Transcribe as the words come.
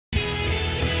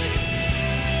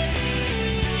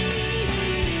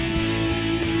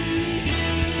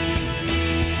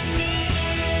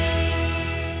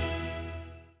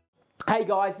Hey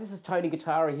guys, this is Tony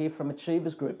Gattari here from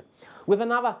Achievers Group with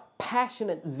another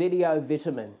passionate video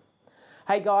vitamin.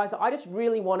 Hey guys, I just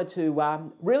really wanted to,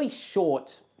 really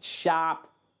short, sharp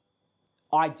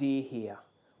idea here.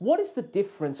 What is the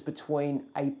difference between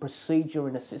a procedure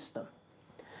and a system?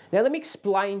 Now let me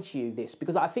explain to you this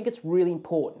because I think it's really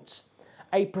important.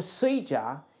 A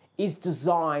procedure is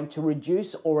designed to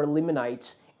reduce or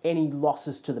eliminate any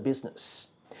losses to the business.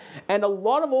 And a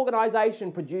lot of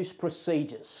organisations produce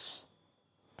procedures.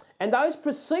 And those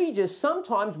procedures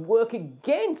sometimes work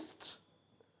against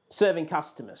serving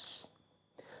customers.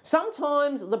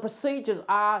 Sometimes the procedures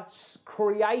are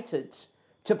created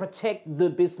to protect the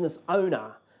business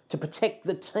owner, to protect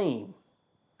the team.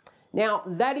 Now,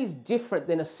 that is different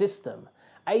than a system.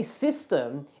 A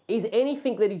system is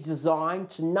anything that is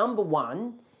designed to, number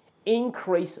one,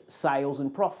 increase sales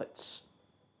and profits.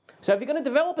 So if you're going to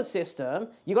develop a system,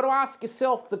 you've got to ask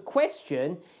yourself the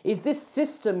question, is this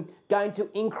system going to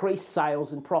increase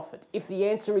sales and profit? If the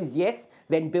answer is yes,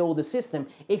 then build the system.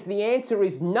 If the answer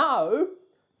is no,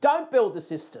 don't build the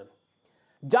system.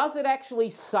 Does it actually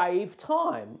save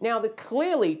time? Now,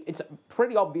 clearly, it's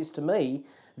pretty obvious to me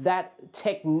that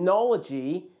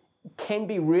technology can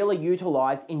be really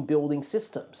utilized in building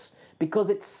systems because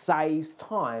it saves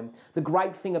time. The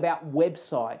great thing about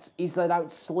websites is they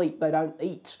don't sleep, they don't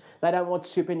eat, they don't want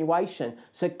superannuation.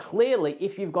 So clearly,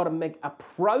 if you've got to make a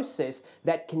process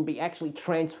that can be actually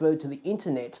transferred to the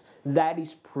internet, that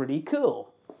is pretty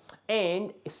cool.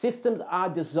 And systems are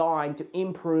designed to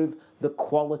improve the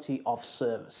quality of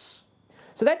service.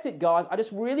 So that's it, guys. I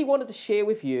just really wanted to share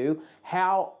with you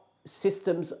how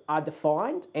systems are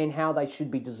defined and how they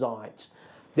should be designed.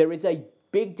 There is a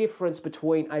big difference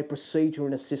between a procedure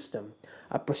and a system.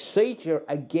 A procedure,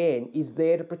 again, is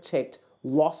there to protect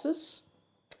losses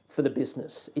for the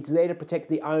business. It's there to protect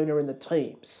the owner and the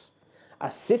teams. A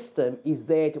system is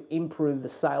there to improve the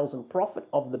sales and profit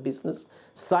of the business,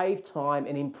 save time,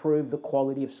 and improve the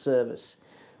quality of service.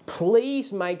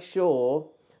 Please make sure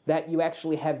that you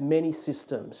actually have many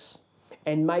systems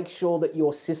and make sure that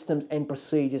your systems and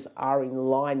procedures are in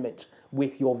alignment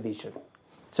with your vision.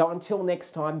 So until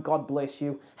next time, God bless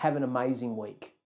you. Have an amazing week.